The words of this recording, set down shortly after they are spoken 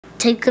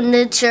take him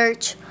to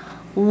church,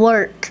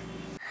 work.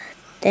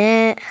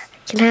 Dad,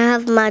 can I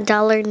have my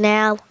 $1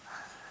 now?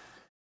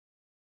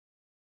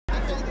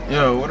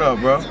 Yo, what up,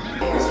 bro?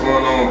 What's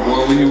going on,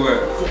 boy? Where you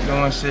at?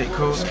 Doing shit,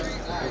 cool.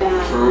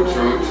 True.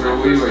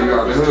 Where you at? You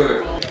out the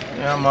hood?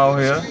 Yeah, I'm out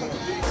here.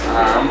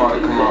 Alright, I'm about to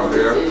come out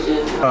there.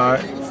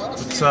 Alright,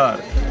 what's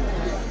up?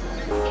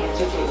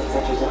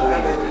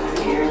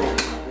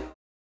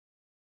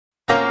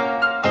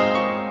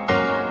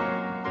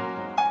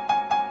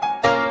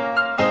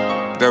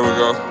 There we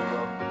go.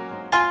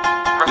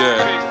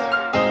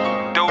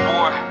 Yeah. Dope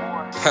boy.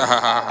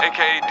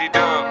 AKA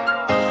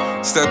D-Dub.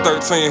 It's that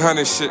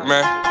 1300 shit,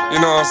 man. You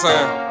know what I'm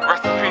saying?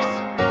 Rest in peace.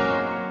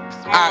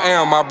 I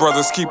am my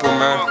brother's keeper,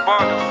 man.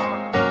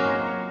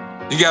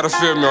 You gotta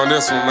feel me on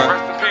this one,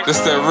 man. This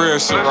that real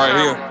shit right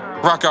here.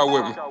 Rock out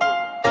with me.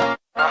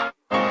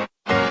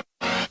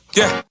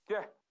 Yeah.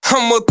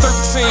 I'm a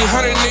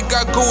 1300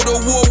 nigga, I go to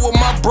war with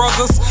my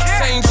brothers.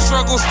 Same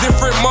struggles,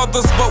 different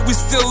mothers, but we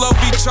still love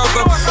each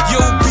other.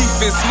 Your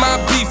beef is my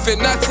beef,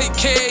 and I take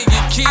care of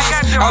your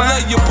kids. I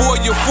love your boy,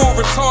 you're full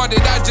retarded,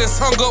 I just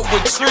hung up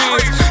with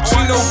Triz.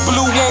 Gino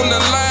Blue on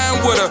the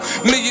line with a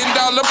 $1 million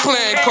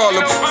plan, call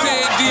him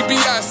Ted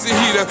DiBiase,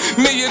 he the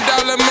 $1 million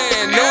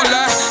man. No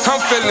lie,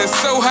 I'm feeling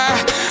so high,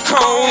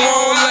 home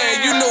on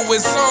land. You know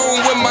it's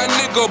on when my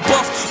nigga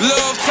Buff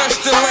Love touch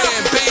the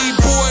land. Baby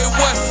boy,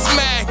 what's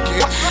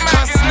smacking?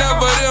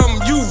 Never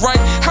them, you right.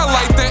 I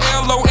like the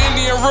L.O.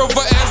 Indian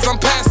River as I'm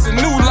passing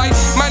new light.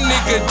 My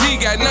nigga D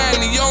got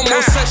 90,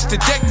 almost touched a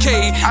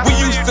decade. We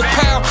used to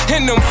pound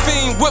in them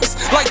fiend whips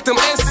like them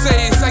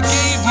essays. I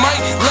gave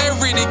Mike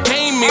Larry the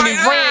game and he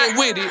ran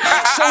with it.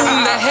 Showed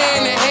him the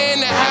hand in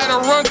hand and how to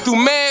run through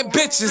mad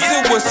bitches.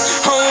 It was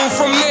home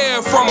from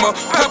there, from a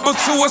pebble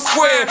to a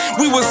square.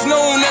 We was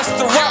known as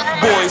the Rock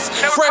Boys,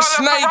 fresh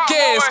Nike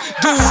ass.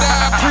 Dude,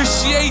 I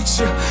appreciate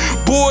you.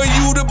 Boy,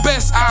 you the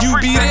best. You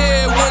be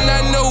there when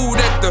I know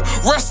that the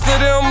rest of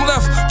them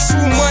left.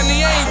 True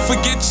money, I ain't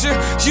forget you.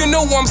 You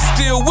know I'm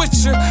still with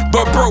you.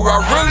 But bro,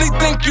 I really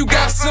think you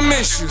got some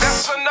issues.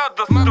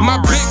 My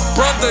big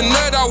brother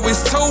Nut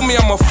always told me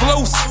I'm a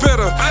flow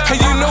spitter.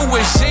 And you know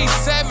it's Jay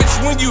Savage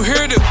when you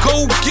hear the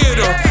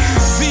go-getter.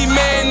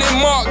 V-Man and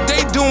Mark,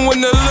 they doing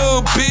a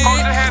little bit.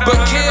 But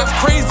Kev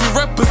Crazy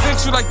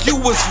represent you like you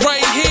was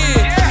right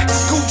here.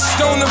 Scooch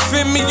don't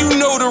offend me, you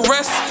know the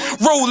rest.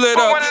 Roll it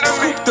up,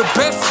 Scoop the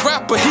best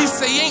rapper. He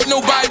say ain't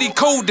nobody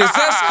cold as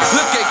us.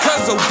 Look at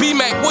Cuzzo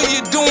B-Mac, what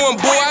you doing,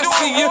 boy? I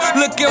see you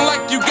looking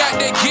like you got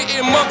that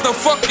getting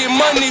motherfucking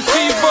money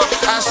fever.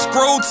 I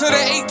scroll to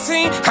the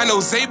 18, I know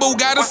Zabo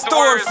got a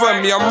story for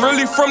me. I'm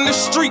really from the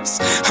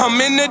streets, I'm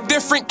in a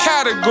different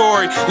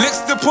category.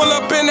 Licks to pull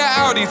up in the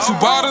Audi,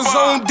 2 bottles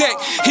on deck.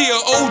 He a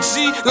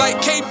OG like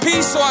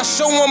KP, so I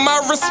show him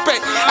my respect.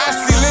 I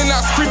see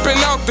Lennox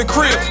creeping out the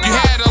crib. You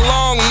had a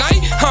long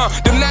night, huh?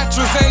 Them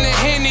naturals and the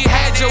Henny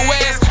had your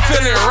ass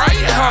feeling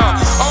right, huh?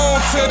 On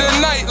to the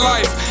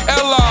nightlife.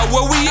 LR,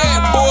 where we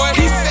at, boy?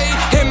 He say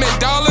him and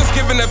dollars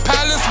giving the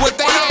palace what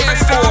they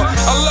asked for.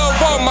 I love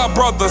all my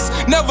brothers,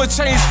 never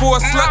change for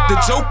a slut. The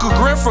Joker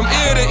grin from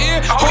ear to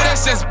ear. Oh,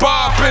 that's just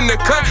Bob in the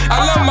cut.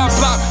 I love my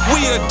block,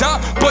 we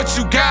adopt, but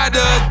you gotta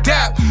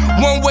adapt.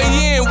 One way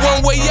in,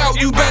 one way out,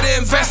 you better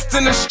invest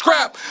in a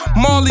scrap.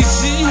 Marley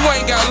G, you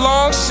ain't got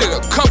long shit,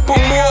 a couple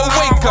more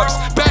wake-ups.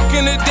 Back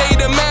in the day,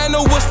 the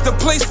manor was the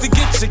place to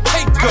get your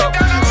cake up.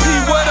 P,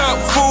 what up,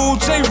 fool?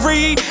 J.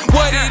 Reed,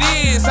 what it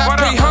is. I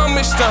pay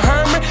homage to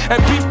Herman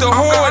and beat the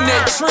horn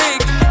that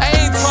trig. I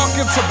ain't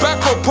talking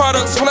tobacco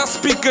products when I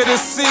speak of the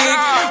cig,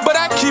 but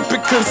I keep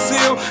it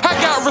concealed. I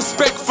got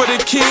respect for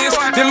the kids.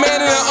 The man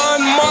in an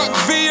unmarked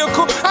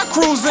vehicle, I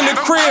cruise in the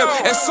crib.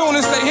 As soon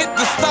as they hit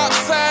the stop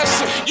sign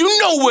shit, you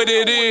know what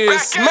it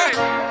is,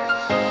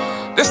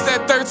 man. This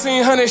that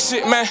 1300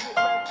 shit, man.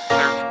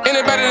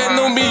 Anybody that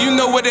know me, you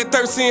know what that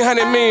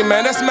 1300 mean,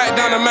 man. That's S.M.A.C.K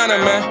down the manor,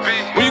 man.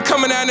 When you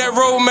coming down that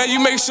road, man, you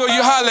make sure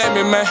you holler at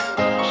me, man.